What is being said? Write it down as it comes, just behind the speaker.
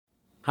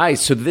Hi,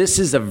 so this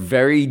is a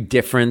very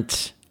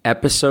different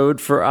episode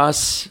for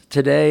us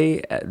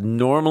today.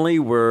 Normally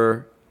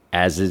we're,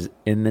 as is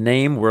in the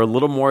name, we're a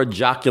little more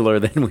jocular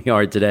than we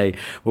are today.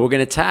 But we're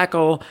going to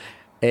tackle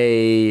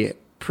a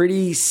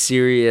pretty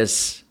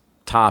serious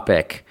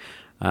topic,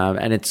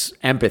 and it's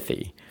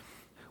empathy.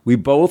 We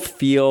both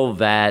feel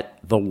that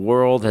the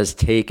world has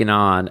taken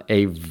on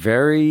a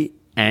very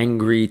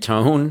angry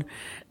tone,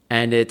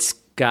 and it's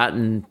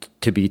gotten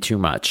to be too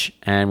much.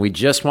 And we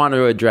just want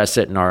to address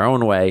it in our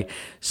own way.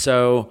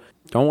 So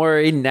don't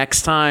worry,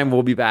 next time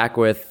we'll be back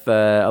with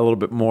a little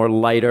bit more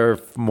lighter,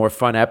 more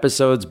fun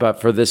episodes.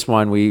 But for this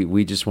one,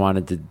 we just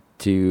wanted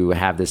to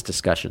have this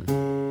discussion.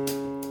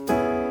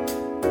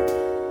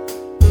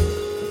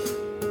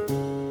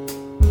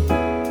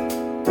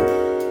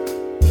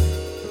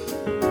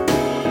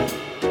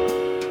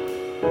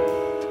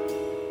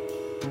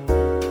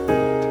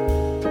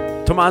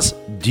 Tomas,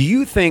 do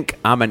you think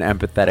I'm an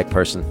empathetic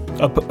person?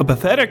 A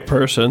pathetic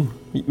person,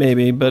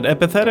 maybe, but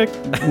empathetic?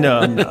 No,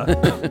 I'm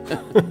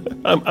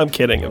not. I'm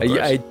kidding, of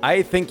course.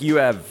 I think you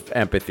have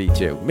empathy,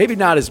 too. Maybe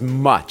not as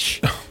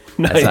much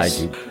Nice. as I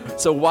do.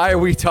 So why are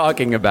we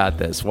talking about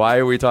this? Why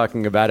are we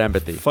talking about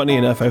empathy? Funny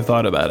enough, I've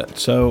thought about it.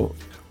 So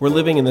we're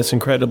living in this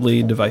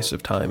incredibly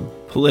divisive time.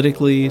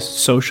 Politically,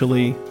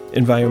 socially,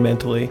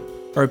 environmentally.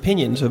 Our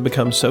opinions have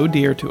become so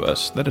dear to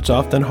us that it's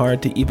often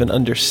hard to even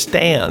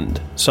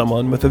understand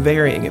someone with a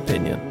varying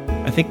opinion.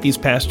 I think these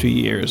past 2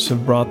 years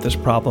have brought this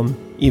problem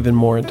even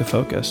more into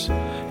focus,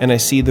 and I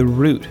see the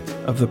root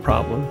of the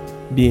problem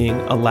being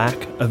a lack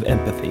of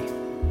empathy.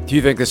 Do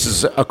you think this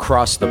is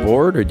across the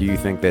board, or do you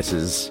think this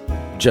is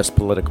just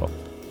political?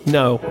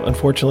 No,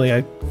 unfortunately,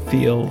 I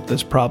feel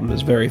this problem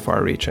is very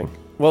far-reaching.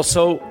 Well,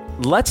 so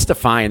let's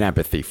define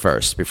empathy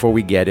first before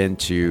we get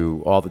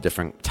into all the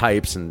different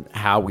types and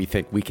how we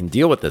think we can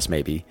deal with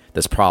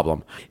this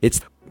problem.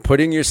 It's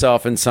putting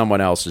yourself in someone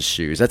else's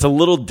shoes. That's a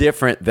little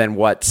different than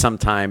what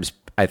sometimes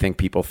I think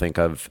people think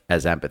of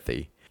as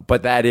empathy,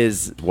 but that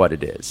is what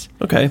it is.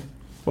 Okay.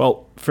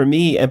 Well, for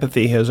me,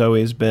 empathy has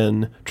always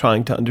been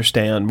trying to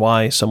understand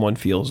why someone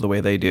feels the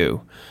way they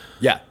do.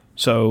 Yeah.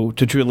 So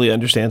to truly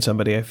understand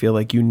somebody, I feel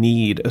like you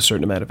need a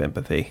certain amount of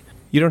empathy.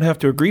 You don't have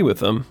to agree with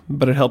them,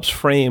 but it helps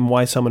frame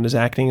why someone is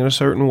acting in a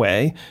certain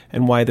way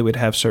and why they would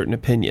have certain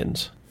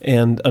opinions.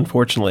 And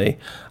unfortunately,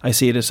 I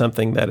see it as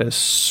something that is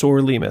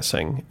sorely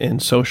missing in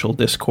social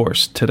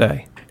discourse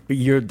today.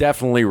 You're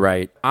definitely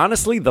right.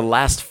 Honestly, the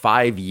last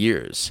 5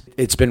 years,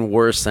 it's been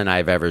worse than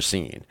I've ever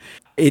seen.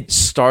 It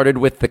started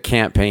with the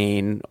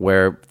campaign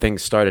where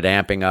things started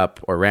ramping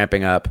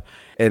up,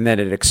 and then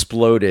it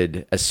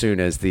exploded as soon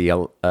as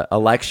the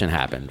election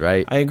happened,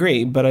 right? I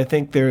agree, but I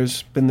think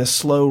there's been this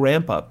slow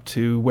ramp up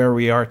to where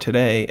we are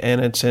today,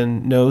 and it's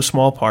in no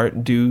small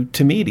part due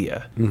to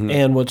media. Mm-hmm.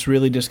 And what's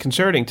really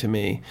disconcerting to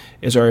me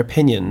is our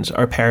opinions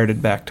are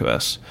parroted back to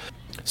us.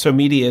 So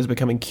media is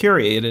becoming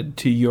curated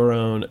to your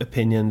own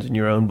opinions and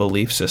your own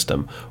belief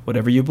system.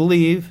 Whatever you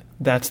believe,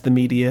 that's the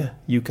media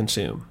you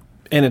consume.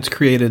 And it's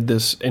created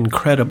this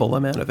incredible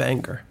amount of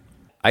anger.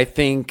 I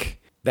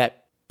think that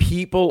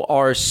people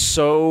are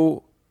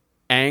so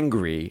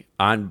angry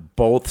on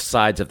both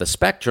sides of the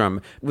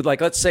spectrum.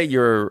 Like, let's say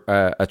you're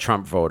a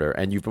Trump voter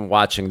and you've been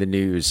watching the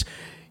news.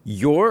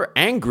 You're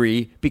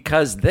angry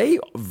because they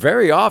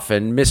very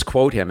often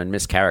misquote him and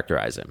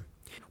mischaracterize him,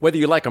 whether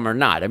you like him or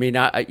not. I mean,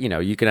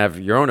 you can have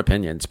your own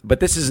opinions, but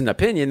this is an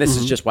opinion. This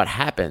is just what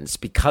happens,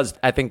 because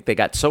I think they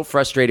got so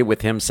frustrated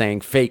with him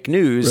saying fake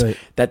news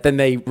that then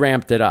they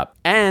ramped it up.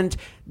 And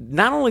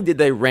not only did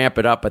they ramp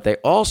it up, but they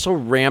also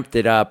ramped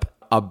it up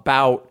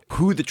about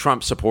who the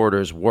Trump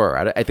supporters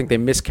were. I think they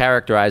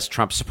mischaracterized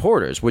Trump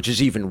supporters, which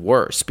is even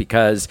worse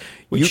because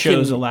which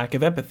shows a lack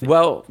of empathy.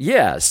 Well,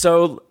 yeah,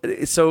 so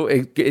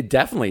it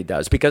definitely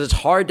does, because it's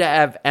hard to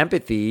have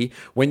empathy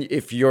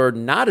if you're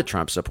not a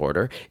Trump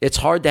supporter. It's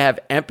hard to have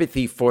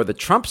empathy for the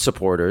Trump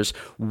supporters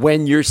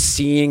when you're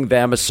seeing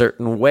them a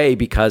certain way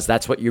because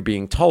that's what you're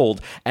being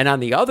told. And on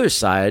the other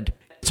side,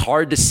 it's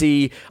hard to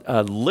see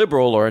a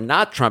liberal or a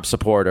not Trump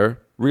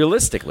supporter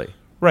realistically.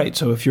 Right,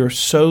 so if you're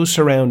so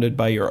surrounded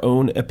by your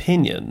own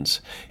opinions,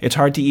 it's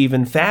hard to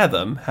even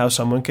fathom how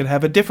someone could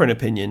have a different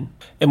opinion.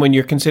 And when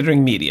you're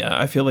considering media,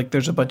 I feel like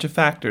there's a bunch of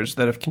factors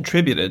that have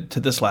contributed to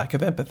this lack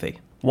of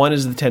empathy. One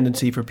is the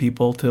tendency for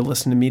people to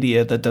listen to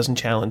media that doesn't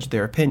challenge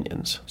their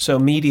opinions. So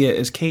media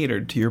is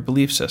catered to your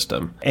belief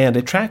system, and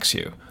it tracks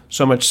you.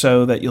 So much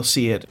so that you'll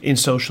see it in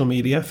social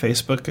media,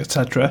 Facebook,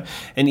 etc.,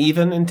 and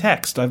even in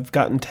text. I've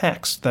gotten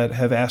texts that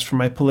have asked for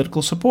my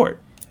political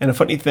support. And a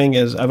funny thing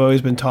is, I've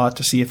always been taught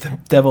to see if the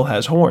devil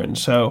has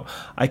horns, so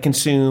I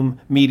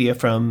consume media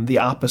from the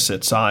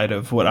opposite side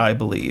of what I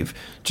believe,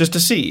 just to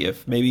see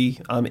if maybe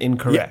I'm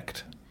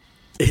incorrect.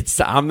 Yeah.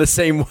 I'm the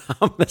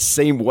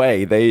same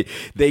way.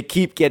 They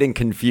keep getting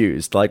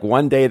confused. Like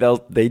one day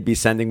they'd be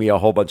sending me a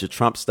whole bunch of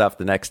Trump stuff.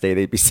 The next day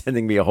they'd be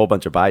sending me a whole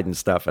bunch of Biden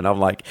stuff, and I'm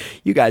like,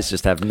 you guys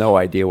just have no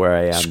idea where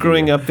I am.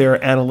 Screwing up their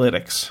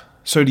analytics.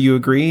 So do you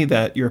agree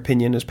that your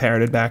opinion is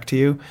parroted back to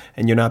you,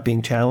 and you're not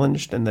being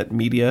challenged, and that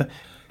media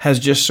has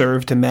just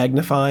served to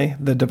magnify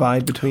the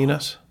divide between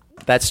us?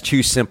 that's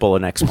too simple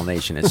an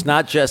explanation. It's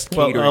not just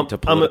catering to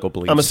political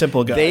beliefs. I'm a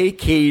simple guy. They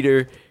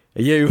cater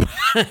you.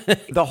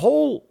 The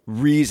whole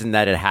reason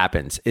that it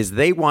happens is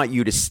they want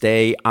you to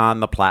stay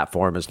on the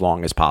platform as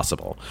long as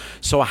possible.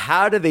 So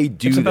how do they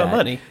do that? It's about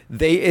money.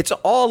 It's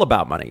all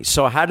about money.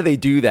 So how do they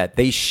do that?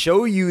 They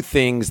show you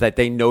things that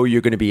they know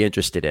you're going to be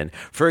interested in.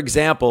 For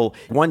example,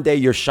 one day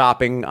you're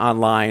shopping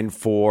online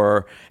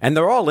and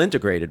they're all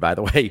integrated, by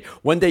the way.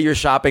 One day you're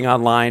shopping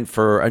online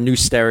for a new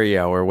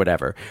stereo or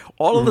whatever.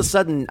 All of a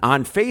sudden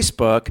on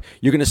Facebook,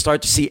 you're going to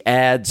start to see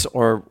ads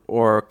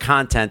or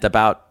content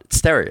about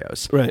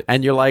stereos. Right.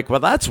 And you're like, well,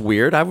 that's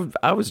weird.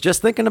 I was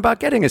just thinking about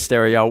getting a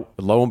stereo.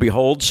 Lo and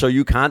behold, show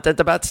you content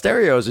about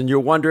stereos. And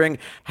you're wondering,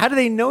 how do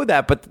they know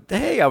that? But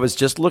hey, I was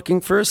just looking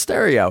for a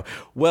stereo.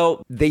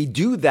 Well, they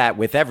do that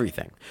with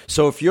everything.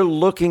 So if you're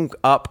looking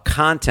up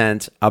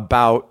content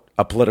about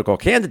a political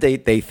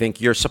candidate, they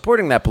think you're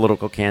supporting that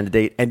political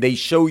candidate, and they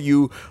show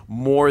you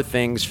more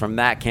things from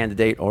that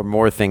candidate or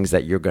more things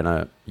that you're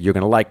gonna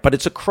like. But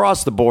it's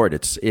across the board.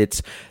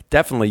 It's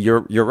definitely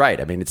you're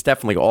right. I mean, it's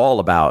definitely all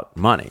about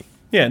money.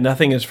 Yeah,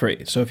 nothing is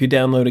free. So if you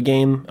download a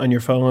game on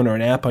your phone or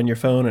an app on your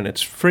phone and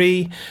it's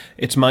free,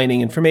 it's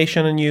mining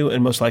information on you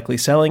and most likely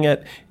selling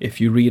it.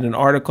 If you read an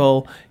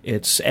article,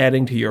 it's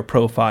adding to your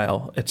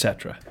profile,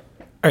 etc.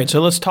 All right,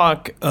 so let's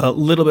talk a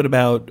little bit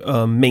about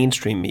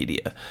mainstream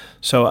media.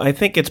 So I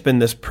think it's been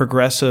this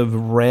progressive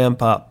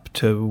ramp up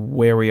to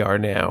where we are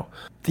now.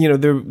 You know,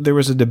 there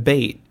was a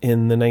debate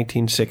in the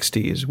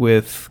 1960s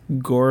with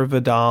Gore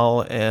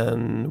Vidal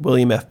and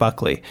William F.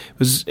 Buckley. It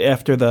was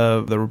after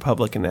the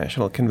Republican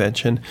National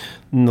Convention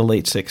in the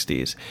late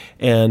 60s.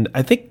 And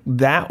I think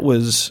that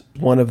was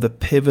one of the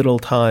pivotal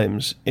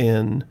times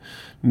in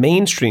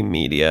mainstream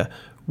media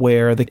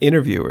where the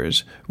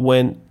interviewers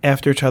went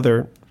after each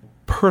other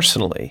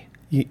personally.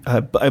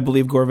 I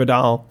believe Gore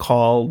Vidal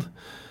called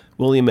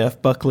William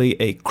F. Buckley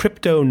a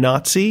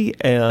crypto-Nazi,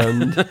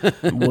 and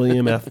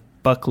William F.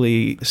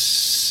 Buckley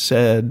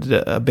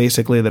said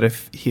basically that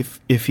if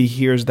he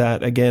hears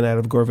that again out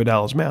of Gore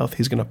Vidal's mouth,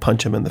 he's going to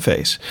punch him in the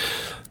face.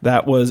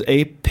 That was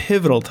a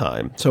pivotal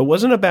time. So it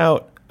wasn't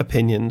about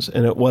opinions,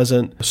 and it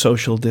wasn't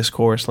social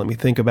discourse. Let me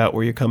think about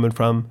where you're coming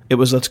from. It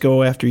was, let's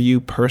go after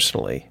you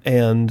personally.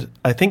 And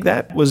I think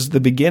that was the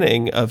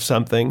beginning of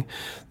something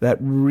that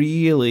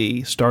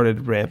really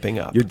started ramping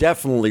up. You're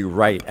definitely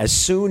right. As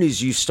soon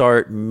as you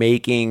start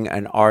making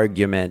an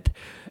argument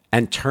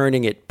and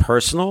turning it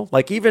personal,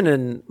 like even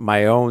in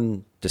my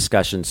own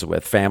discussions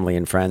with family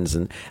and friends,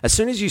 and as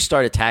soon as you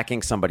start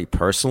attacking somebody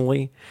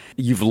personally,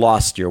 you've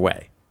lost your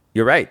way.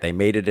 You're right. They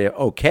made it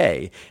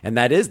okay. And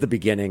that is the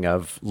beginning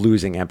of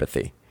losing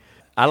empathy.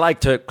 I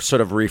like to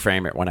sort of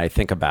reframe it when I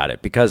think about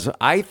it, because when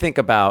I think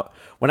about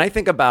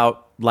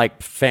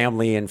like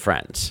family and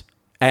friends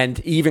and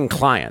even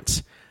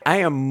clients, I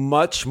am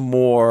much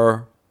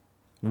more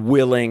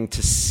willing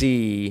to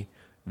see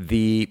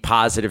the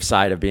positive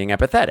side of being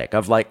empathetic,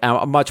 of like,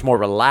 I'm much more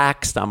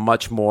relaxed. I'm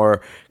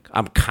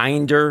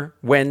kinder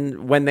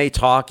when they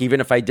talk. Even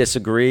if I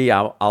disagree,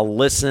 I'll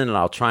listen and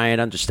I'll try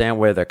and understand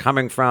where they're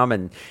coming from,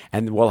 and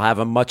we'll have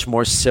a much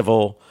more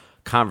civil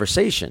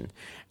conversation.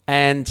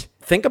 And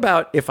think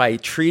about if I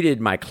treated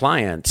my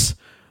clients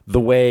the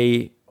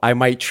way I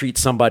might treat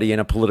somebody in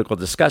a political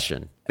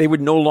discussion. They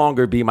would no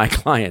longer be my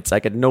clients. I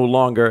could no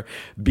longer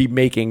be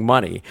making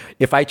money.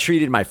 If I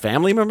treated my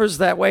family members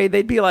that way,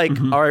 they'd be like,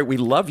 all right, we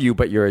love you,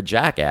 but you're a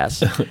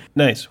jackass.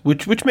 Nice,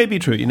 which may be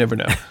true. You never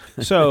know.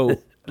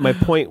 So my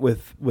point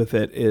with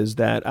it is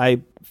that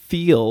I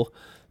feel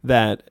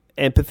that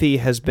empathy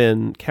has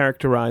been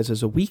characterized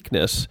as a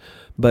weakness,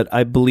 but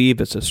I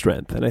believe it's a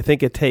strength. And I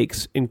think it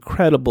takes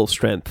incredible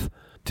strength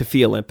to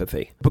feel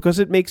empathy, because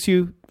it makes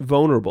you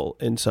vulnerable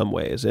in some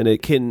ways, and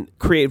it can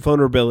create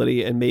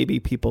vulnerability, and maybe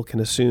people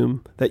can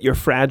assume that you're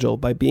fragile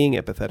by being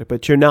empathetic,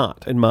 but you're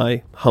not, in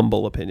my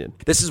humble opinion.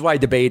 This is why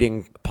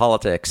debating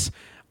politics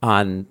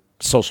on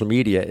social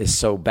media is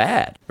so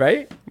bad,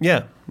 right?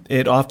 Yeah.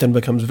 It often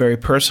becomes very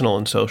personal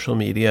in social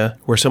media,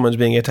 where someone's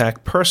being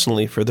attacked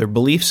personally for their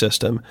belief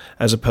system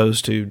as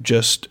opposed to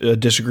just a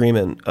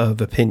disagreement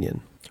of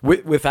opinion.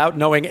 Without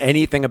knowing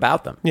anything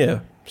about them.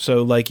 Yeah.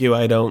 So like you,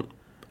 I don't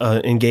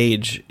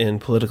engage in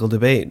political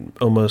debate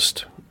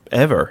almost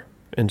ever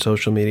in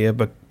social media,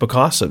 but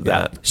because of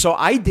that. So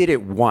I did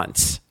it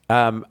once.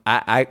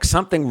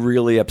 Something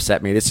really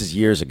upset me. This is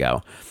years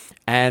ago.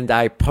 And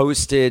I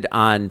posted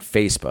on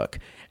Facebook.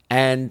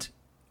 And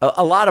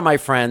a lot of my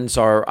friends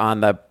are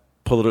on the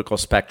political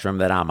spectrum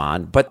that I'm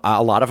on, but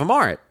a lot of them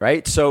aren't,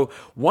 right? So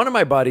one of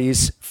my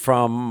buddies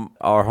from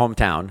our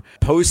hometown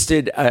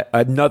posted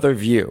another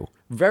view.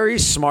 Very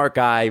smart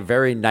guy,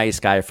 very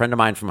nice guy, a friend of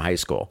mine from high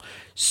school.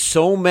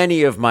 So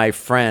many of my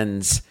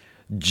friends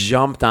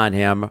jumped on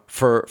him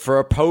for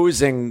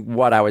opposing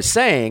what I was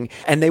saying,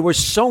 and they were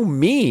so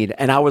mean.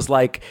 And I was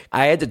like,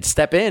 I had to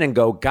step in and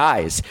go,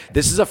 guys,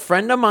 this is a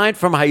friend of mine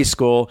from high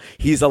school.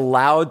 He's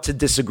allowed to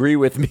disagree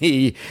with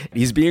me.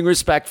 He's being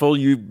respectful.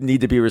 You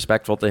need to be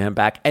respectful to him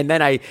back. And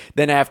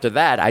then after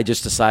that, I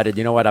just decided,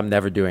 you know what, I'm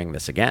never doing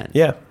this again.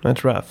 Yeah,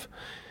 that's rough.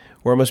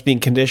 We're almost being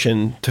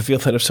conditioned to feel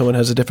that if someone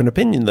has a different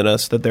opinion than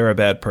us, that they're a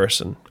bad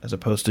person, as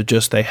opposed to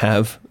just they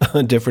have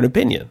a different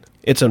opinion.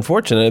 It's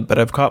unfortunate, but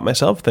I've caught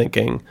myself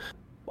thinking,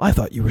 I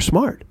thought you were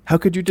smart. How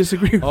could you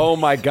disagree with me? Oh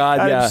my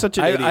God, yeah. I'm such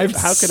an idiot.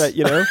 How could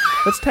I,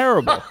 that's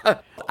terrible.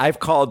 I've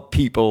called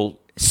people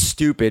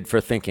stupid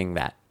for thinking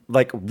that.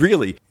 Like,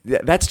 really,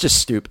 that's just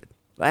stupid.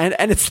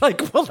 And it's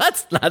like, well,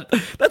 that's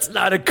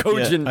not a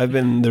cogent. Yeah, I've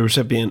been the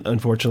recipient,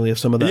 unfortunately, of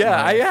some of that.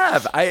 Yeah, I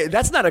have.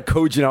 That's not a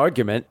cogent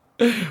argument,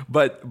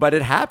 but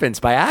it happens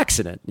by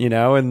accident,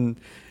 and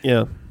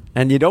yeah,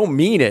 and you don't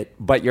mean it,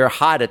 but you're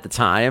hot at the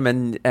time,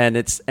 and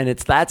it's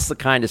that's the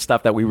kind of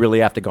stuff that we really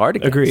have to guard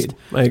against. Agreed.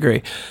 I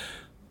agree.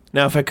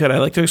 Now, if I could, I'd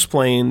like to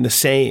explain the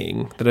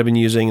saying that I've been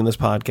using in this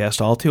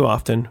podcast all too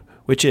often,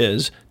 which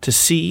is to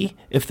see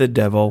if the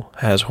devil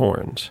has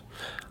horns.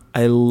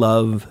 I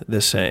love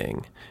this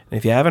saying. And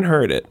if you haven't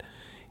heard it,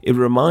 it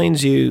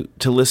reminds you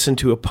to listen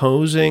to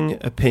opposing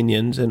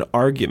opinions and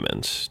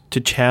arguments to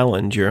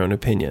challenge your own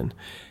opinion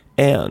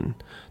and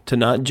to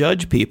not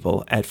judge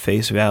people at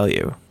face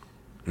value.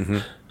 Mm-hmm.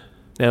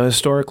 Now,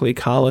 historically,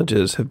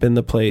 colleges have been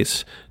the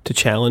place to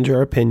challenge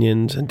our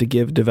opinions and to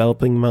give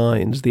developing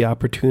minds the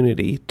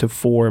opportunity to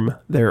form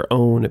their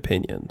own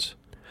opinions.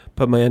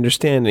 But my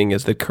understanding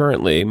is that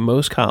currently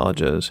most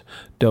colleges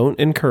don't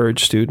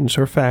encourage students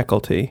or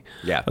faculty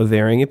of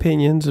varying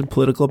opinions and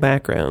political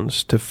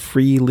backgrounds to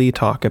freely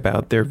talk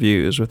about their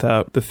views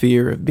without the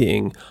fear of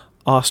being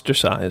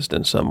ostracized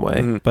in some way.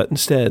 Mm-hmm. But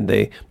instead,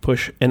 they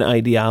push an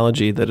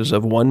ideology that is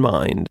of one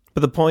mind.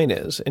 But the point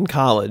is, in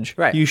college,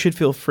 you should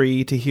feel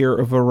free to hear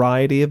a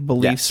variety of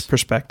beliefs,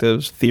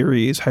 perspectives,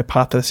 theories,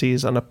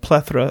 hypotheses on a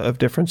plethora of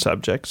different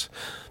subjects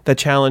that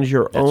challenge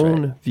your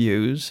own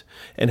views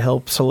and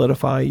help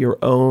solidify your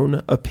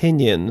own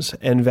opinions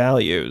and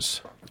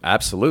values.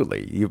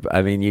 Absolutely.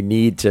 You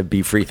need to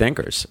be free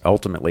thinkers.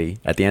 Ultimately,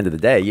 at the end of the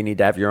day, you need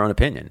to have your own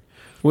opinion.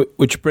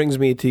 Which brings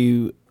me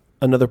to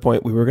another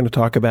point we were going to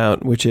talk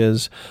about, which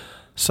is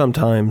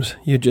sometimes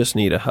you just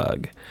need a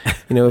hug.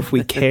 If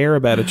we care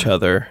about each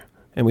other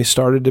and we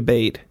start a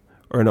debate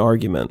or an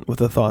argument with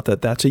the thought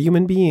that that's a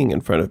human being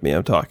in front of me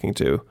I'm talking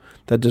to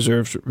that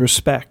deserves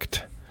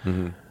respect,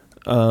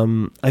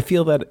 I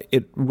feel that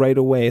it right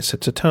away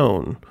sets a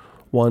tone,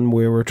 one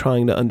where we're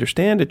trying to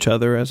understand each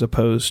other as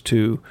opposed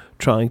to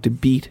trying to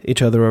beat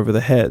each other over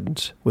the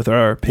heads with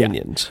our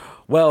opinions. Yeah.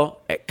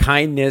 Well,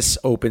 kindness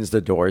opens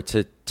the door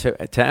to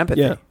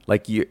empathy. Yeah.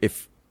 Like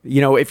if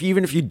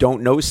even if you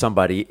don't know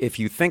somebody, if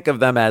you think of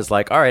them as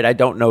like, all right, I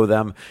don't know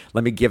them,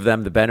 let me give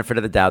them the benefit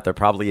of the doubt. They're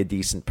probably a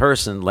decent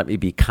person. Let me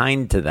be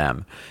kind to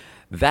them.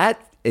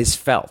 That is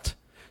felt.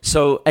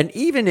 So, and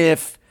even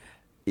if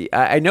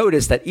I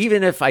noticed that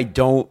even if I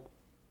don't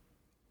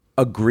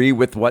agree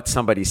with what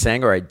somebody's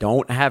saying or I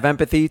don't have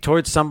empathy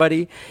towards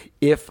somebody,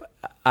 if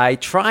I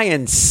try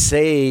and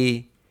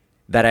say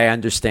that I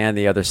understand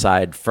the other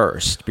side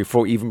first,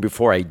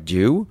 before I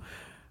do,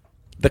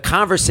 the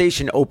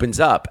conversation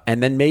opens up,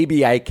 and then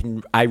maybe I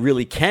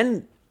really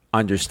can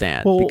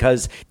understand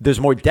because there's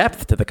more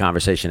depth to the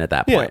conversation at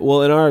that point. Yeah,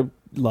 well, in our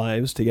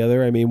lives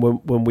together,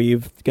 when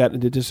we've gotten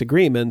into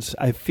disagreements,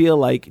 I feel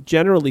like,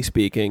 generally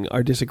speaking,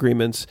 our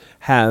disagreements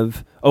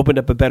have opened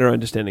up a better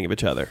understanding of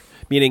each other.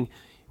 Meaning,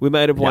 we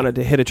might have wanted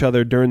to hit each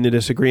other during the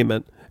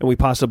disagreement, and we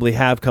possibly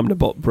have come to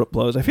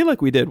blows. I feel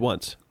like we did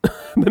once,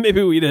 but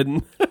maybe we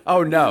didn't.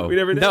 Oh, no. We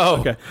never did? No.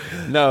 Okay.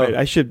 No. Right,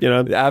 I should,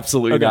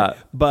 Absolutely not.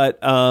 But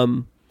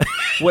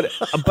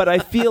but I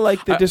feel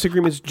like the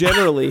disagreements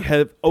generally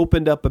have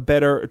opened up a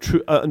better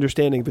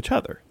understanding of each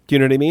other. Do you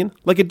know what I mean?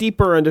 Like a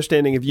deeper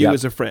understanding of you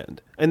as a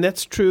friend. And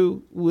that's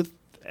true with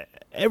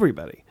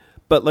everybody.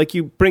 But like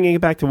you bringing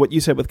it back to what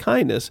you said with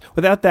kindness,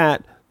 without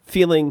that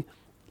feeling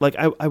like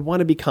I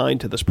want to be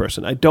kind to this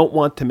person. I don't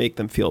want to make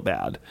them feel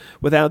bad.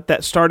 Without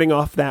that starting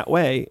off that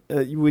way,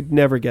 you would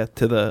never get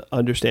to the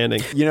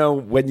understanding.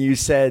 When you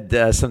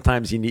said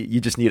sometimes you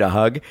just need a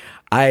hug,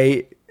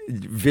 I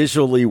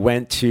visually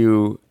went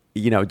to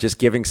just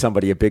giving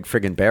somebody a big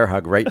friggin' bear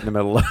hug right in the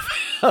middle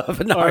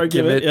of an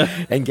argument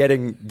and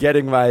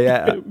getting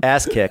my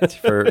ass kicked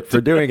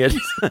for doing it.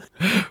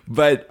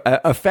 But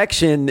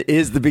affection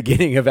is the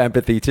beginning of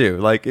empathy too.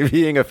 Like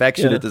being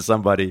affectionate to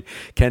somebody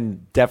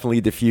can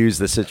definitely diffuse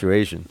the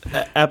situation.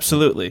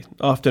 Absolutely.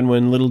 Often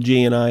when little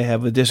G and I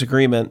have a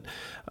disagreement,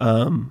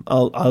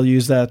 I'll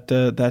use that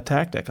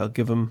tactic. I'll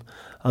give him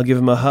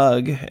a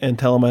hug and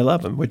tell him I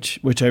love him,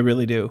 which I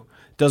really do.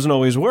 Doesn't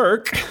always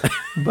work,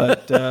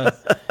 but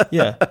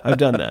I've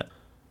done that.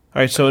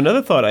 All right, so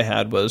another thought I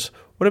had was,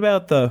 what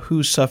about the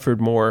who suffered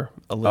more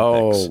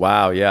Olympics? Oh,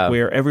 wow, yeah.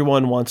 Where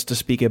everyone wants to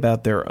speak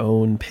about their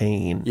own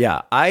pain.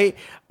 Yeah, I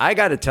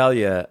got to tell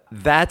you,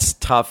 that's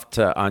tough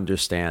to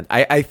understand.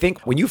 I think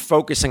when you're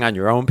focusing on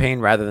your own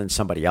pain rather than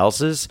somebody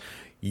else's,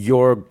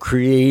 you're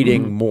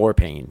creating more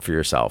pain for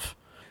yourself.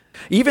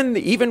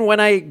 Even when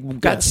I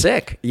got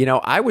sick,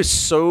 I was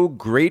so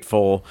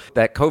grateful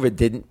that COVID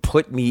didn't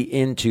put me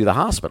into the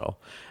hospital.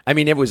 I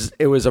mean, it was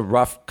a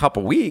rough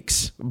couple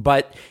weeks,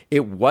 but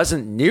it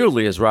wasn't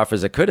nearly as rough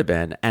as it could have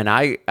been. And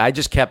I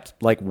just kept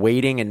like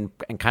waiting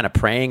and kind of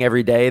praying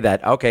every day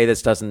that, okay,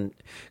 this doesn't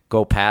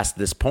go past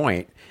this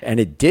point. And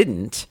it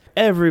didn't.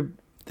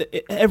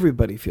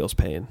 Everybody feels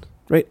pain,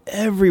 right?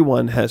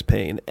 Everyone has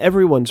pain.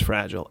 Everyone's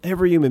fragile.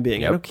 Every human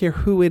being. Yep. I don't care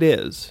who it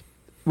is.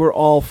 We're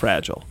all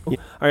fragile. All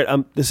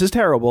right, this is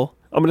terrible.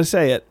 I'm going to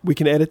say it. We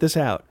can edit this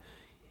out.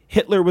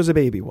 Hitler was a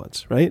baby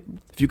once, right?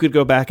 If you could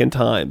go back in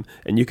time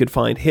and you could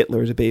find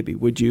Hitler as a baby,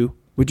 would you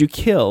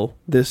kill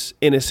this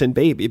innocent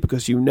baby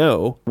because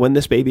when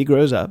this baby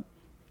grows up,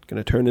 it's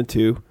going to turn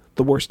into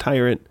the worst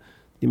tyrant,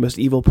 the most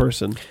evil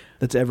person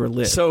that's ever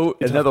lived? So,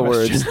 in other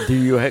words,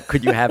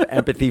 could you have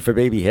empathy for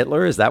baby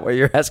Hitler? Is that what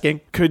you're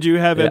asking? Could you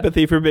have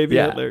empathy for baby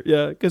Hitler?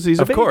 Yeah, because he's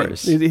a baby. Of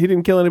course. He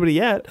didn't kill anybody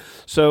yet.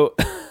 So,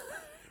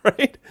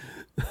 right?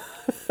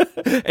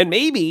 And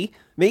maybe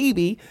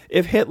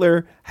if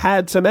Hitler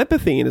had some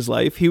empathy in his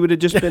life, he would have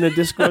just been a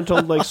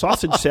disgruntled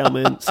sausage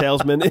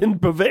salesman in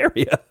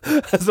Bavaria.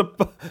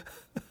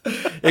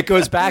 It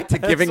goes back to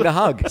giving the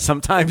hug.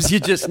 Sometimes you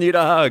just need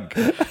a hug.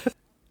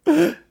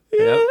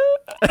 Yeah,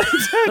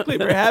 exactly.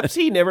 Perhaps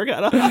he never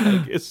got a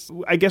hug.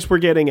 I guess we're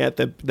getting at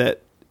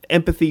that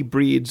empathy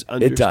breeds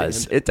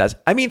understanding. It does.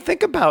 I mean,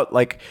 think about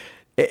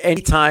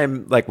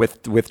anytime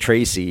with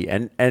Tracy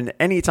and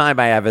anytime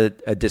I have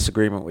a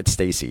disagreement with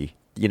Stacy,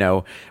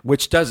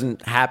 which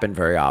doesn't happen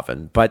very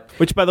often, but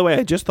which, by the way,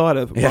 I just thought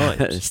of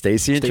rhymes.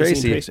 Stacy and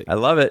Tracy. I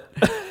love it.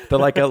 They're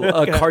like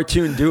a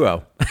cartoon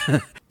duo.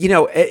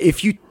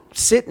 If you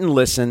sit and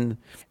listen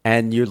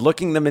and you're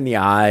looking them in the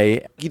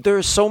eye, there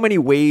are so many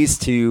ways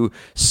to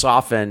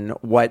soften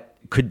what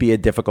could be a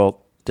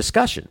difficult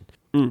discussion.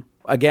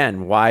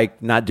 Again, why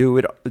not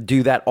do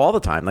that all the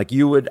time?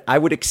 I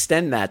would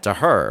extend that to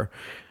her.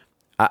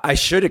 I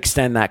should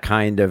extend that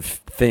kind of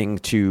thing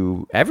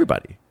to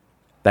everybody.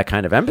 That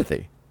kind of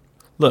empathy.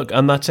 Look,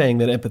 I'm not saying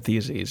that empathy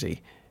is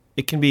easy.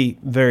 It can be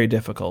very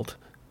difficult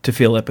to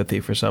feel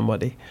empathy for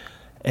somebody.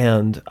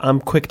 And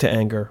I'm quick to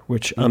anger,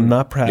 which I'm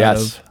not proud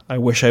of. I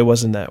wish I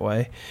wasn't that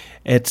way.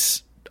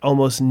 It's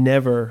almost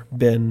never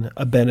been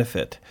a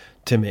benefit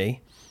to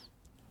me.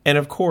 And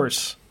of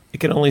course,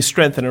 it can only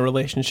strengthen a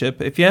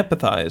relationship if you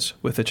empathize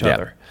with each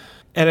other.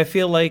 And I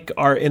feel like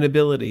our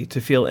inability to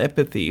feel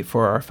empathy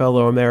for our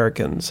fellow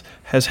Americans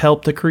has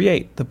helped to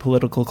create the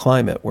political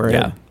climate we're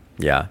in.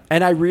 Yeah.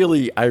 And I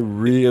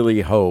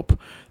really hope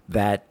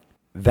that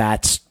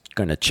that's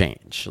going to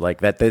change.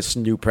 That this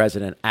new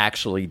president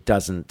actually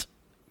doesn't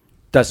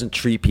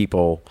treat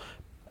people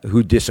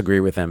who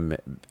disagree with him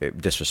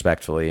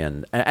disrespectfully.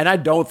 And I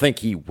don't think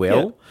he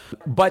will. Yeah.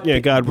 But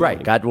God willing.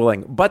 Right, God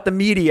willing. But the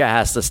media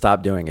has to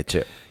stop doing it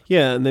too.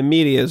 Yeah, and the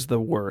media is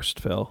the worst,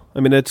 Phil. I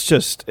mean, it's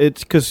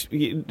because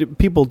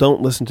people don't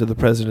listen to the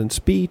president's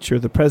speech or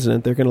the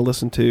president. They're going to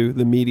listen to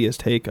the media's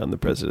take on the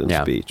president's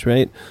speech,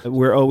 right?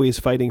 We're always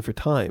fighting for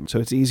time. So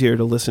it's easier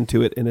to listen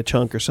to it in a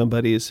chunk or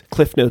somebody's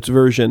Cliff Notes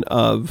version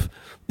of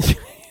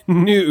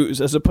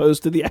news as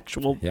opposed to the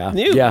actual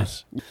news. Yeah.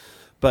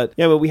 But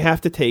we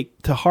have to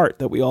take to heart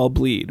that we all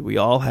bleed. We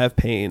all have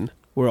pain.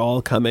 We're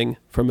all coming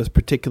from a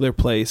particular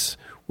place,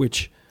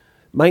 which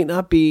might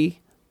not be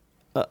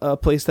a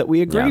place that we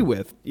agree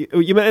with.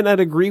 You might not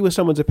agree with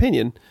someone's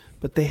opinion,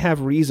 but they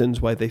have reasons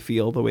why they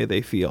feel the way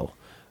they feel.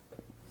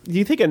 Do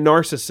you think a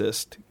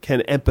narcissist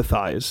can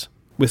empathize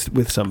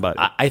with somebody?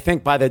 I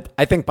think by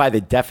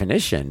the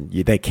definition,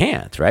 they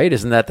can't, right?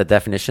 Isn't that the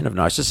definition of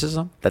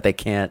narcissism? That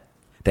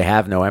they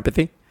have no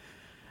empathy?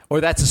 Or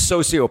that's a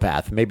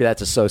sociopath. Maybe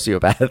that's a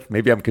sociopath.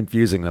 Maybe I'm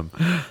confusing them.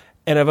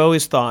 And I've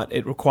always thought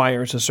it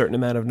requires a certain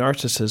amount of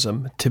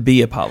narcissism to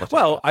be a politician.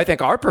 Well, I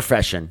think our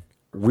profession,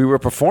 we were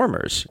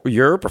performers.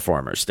 You're a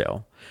performer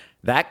still.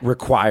 That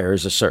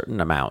requires a certain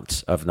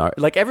amount of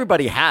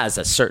everybody has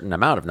a certain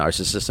amount of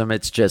narcissism.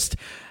 It's just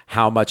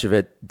how much of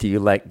it do you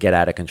let get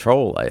out of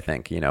control, I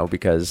think,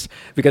 because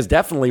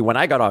definitely when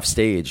I got off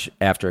stage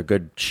after a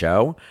good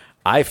show,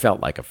 I felt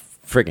like a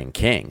friggin'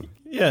 king.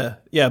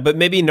 Yeah, but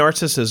maybe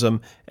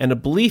narcissism and a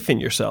belief in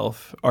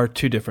yourself are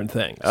two different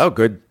things. Oh,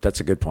 good. That's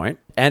a good point.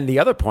 And the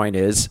other point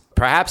is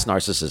perhaps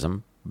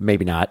narcissism,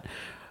 maybe not.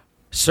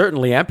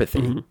 Certainly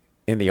empathy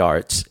in the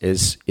arts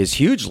is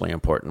hugely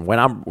important. When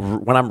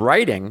I'm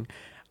writing,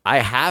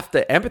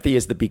 empathy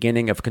is the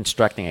beginning of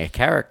constructing a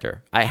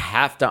character. I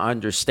have to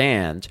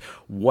understand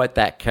what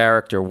that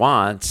character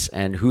wants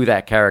and who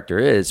that character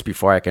is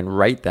before I can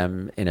write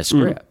them in a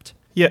script.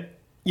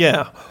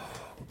 Yeah.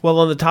 Well,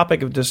 on the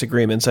topic of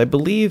disagreements, I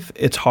believe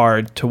it's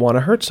hard to want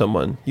to hurt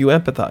someone you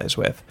empathize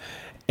with.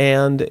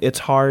 And it's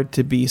hard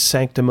to be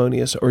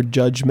sanctimonious or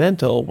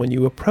judgmental when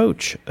you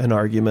approach an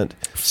argument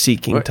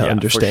seeking to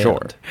understand.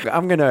 For sure.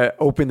 I'm going to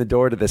open the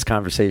door to this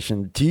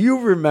conversation. Do you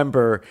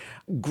remember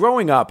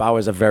growing up, I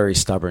was a very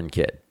stubborn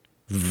kid,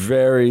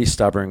 very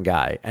stubborn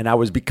guy. And I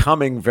was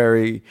becoming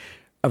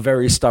a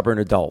very stubborn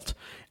adult.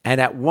 And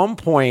at one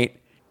point,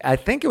 I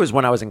think it was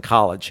when I was in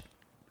college,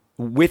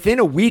 within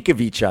a week of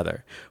each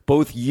other,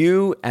 both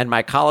you and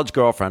my college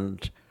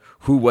girlfriend,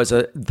 who was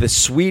the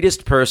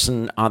sweetest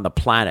person on the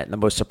planet, the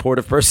most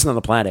supportive person on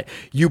the planet,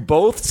 you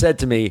both said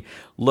to me,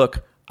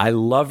 look, I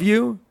love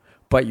you,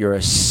 but you're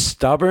a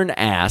stubborn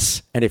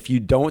ass, and if you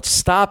don't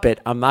stop it,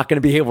 I'm not going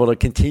to be able to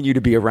continue to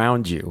be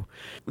around you.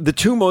 The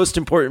two most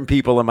important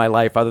people in my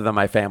life, other than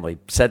my family,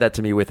 said that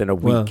to me within a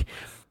week. Well,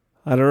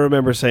 I don't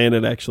remember saying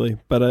it, actually,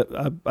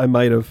 but I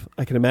might have.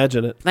 I can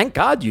imagine it. Thank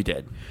God you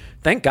did.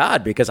 Thank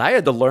God, because I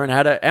had to learn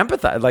how to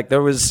empathize. Like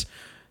there was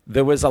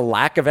a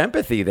lack of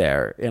empathy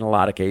there in a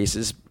lot of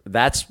cases.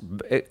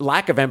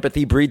 Lack of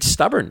empathy breeds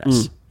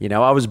stubbornness.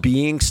 I was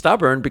being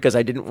stubborn because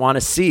I didn't want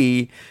to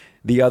see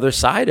the other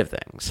side of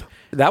things.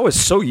 That was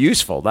so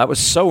useful. That was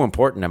so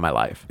important in my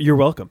life. You're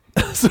welcome.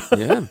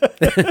 Yeah.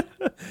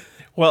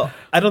 Well,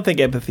 I don't think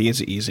empathy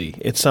is easy.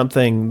 It's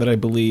something that I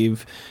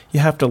believe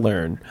you have to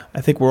learn. I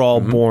think we're all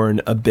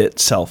born a bit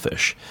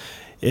selfish.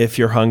 If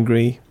you're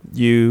hungry,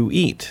 you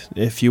eat.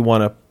 If you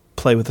want to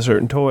play with a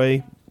certain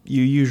toy,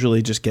 you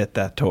usually just get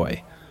that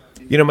toy.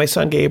 My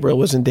son Gabriel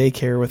was in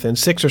daycare within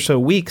 6 or so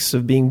weeks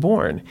of being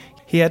born.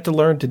 He had to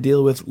learn to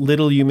deal with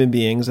little human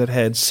beings that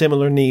had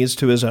similar needs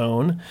to his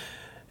own,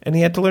 and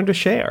he had to learn to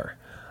share.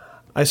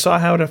 I saw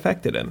how it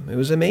affected him. It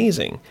was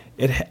amazing.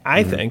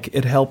 I think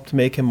it helped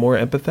make him more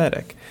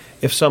empathetic.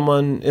 If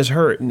someone is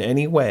hurt in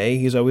any way,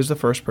 he's always the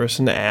first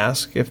person to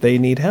ask if they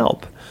need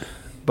help,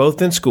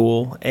 both in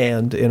school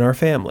and in our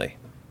family,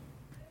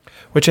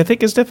 which I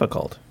think is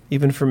difficult,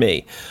 even for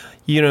me.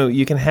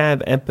 You can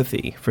have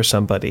empathy for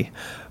somebody,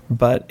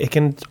 but it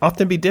can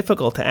often be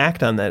difficult to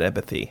act on that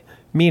empathy,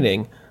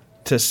 meaning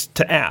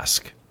to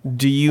ask,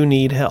 do you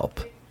need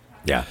help?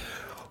 Yeah.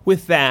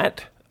 With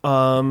that,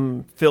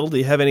 Phil, do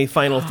you have any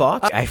final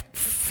thoughts? I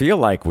feel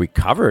like we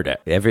covered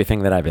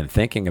everything that I've been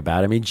thinking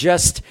about. I mean,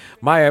 just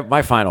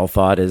my final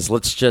thought is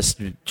let's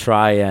just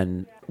try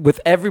and, with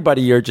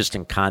everybody you're just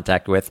in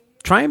contact with,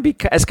 try and be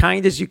as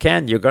kind as you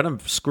can. You're going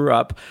to screw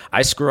up.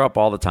 I screw up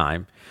all the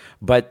time.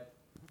 But,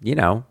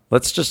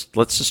 let's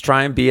just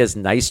try and be as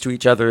nice to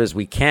each other as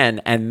we can.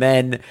 And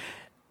then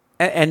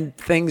and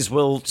things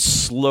will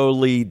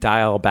slowly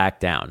dial back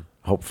down,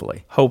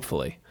 hopefully.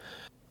 Hopefully.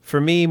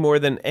 For me, more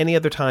than any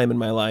other time in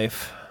my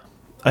life,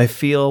 I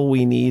feel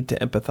we need to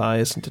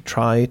empathize and to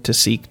try to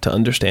seek to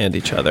understand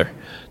each other,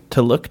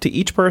 to look to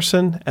each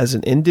person as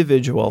an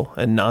individual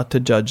and not to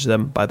judge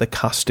them by the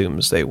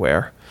costumes they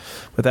wear.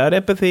 Without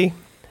empathy,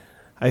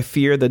 I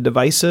fear the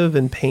divisive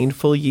and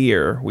painful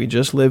year we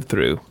just lived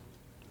through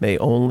may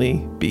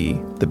only be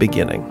the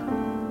beginning.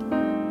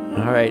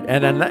 All right.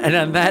 And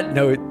on that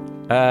note,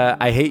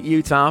 I hate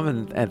you, Tom,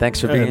 and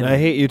thanks for being here. I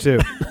hate you too.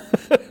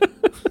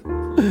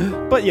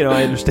 But,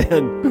 I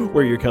understand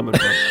where you're coming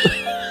from.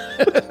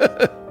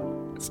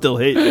 Still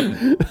hate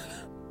you.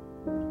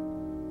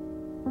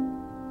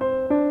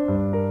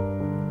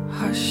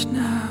 Hush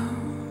now.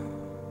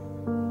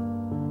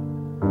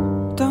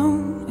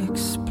 Don't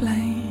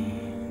explain.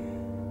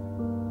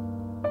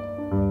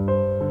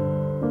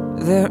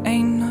 There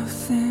ain't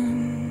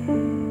nothing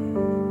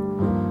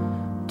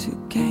to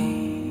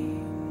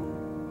gain.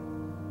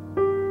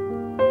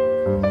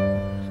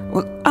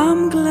 Well,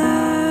 I'm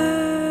glad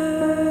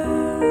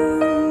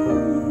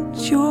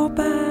you're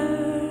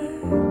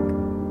back,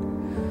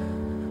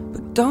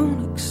 but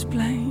don't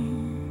explain.